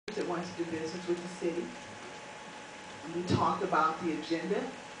wants to do business with the city. We talked about the agenda.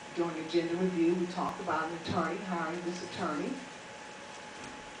 During the agenda review, we talked about an attorney, hiring this attorney.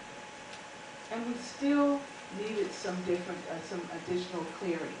 And we still needed some additional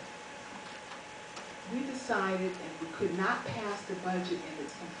clarity. We decided, and we could not pass the budget in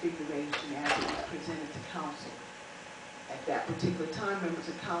its configuration as it was presented to council. At that particular time, members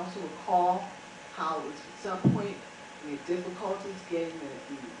of council recall how it was at some point we had difficulties getting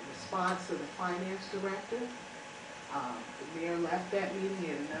the response of the finance director. The mayor left that meeting, he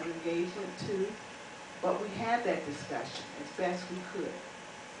had another engagement too, but we had that discussion as best we could.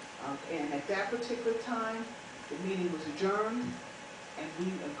 And at that particular time, the meeting was adjourned, and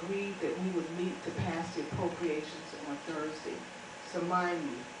we agreed that we would meet to pass the appropriations on Thursday. So mind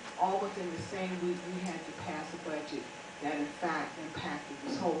you, all within the same week, we had to pass a budget that in fact impacted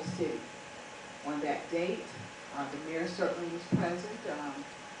this whole city. On that date, the mayor certainly was present.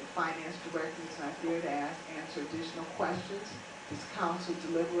 The finance director was not there to answer additional questions. This council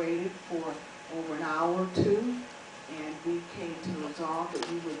deliberated for over an hour or two, and we came to the resolve that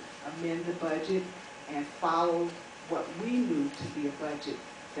we would amend the budget and follow what we knew to be a budget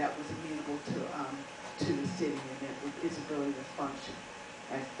that was amenable to the city and that with its ability to function.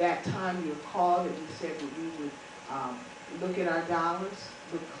 At that time, you recall that we said that we would look at our dollars,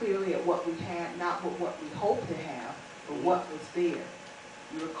 look clearly at what we had, not what we hoped to have, but what was there.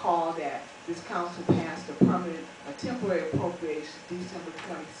 You recall that this council passed a temporary appropriation December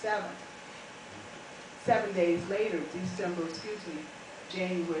 27th. 7 days later,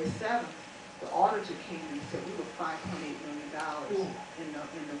 January 7th, the auditor came and said we were $5.8 million in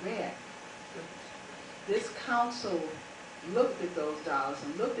the red. This council looked at those dollars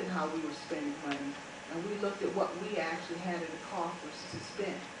and looked at how we were spending money, and we looked at what we actually had in the coffers to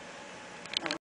spend.